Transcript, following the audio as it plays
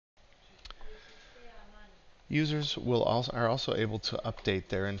Users are also able to update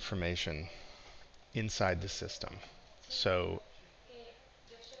their information inside the system. So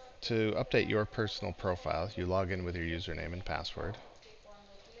to update your personal profile, you log in with your username and password.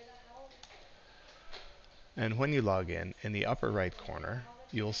 And when you log in the upper right corner,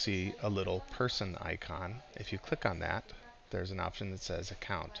 you'll see a little person icon. If you click on that, there's an option that says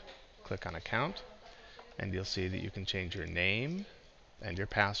Account. Click on Account, and you'll see that you can change your name and your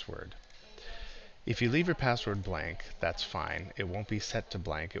password. If you leave your password blank, that's fine. It won't be set to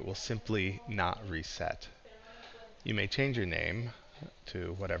blank. It will simply not reset. You may change your name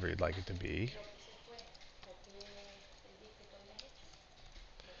to whatever you'd like it to be,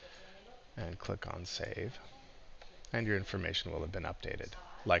 and click on Save, and your information will have been updated.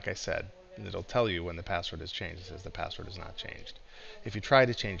 Like I said, it'll tell you when the password is changed. It says the password is not changed. If you try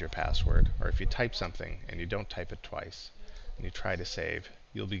to change your password, or if you type something and you don't type it twice, and you try to save,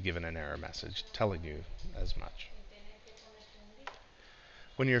 you'll be given an error message telling you as much.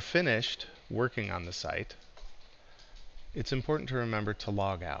 When you're finished working on the site, it's important to remember to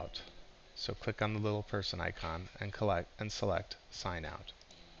log out. So click on the little person icon and select Sign Out.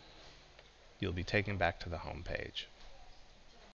 You'll be taken back to the home page.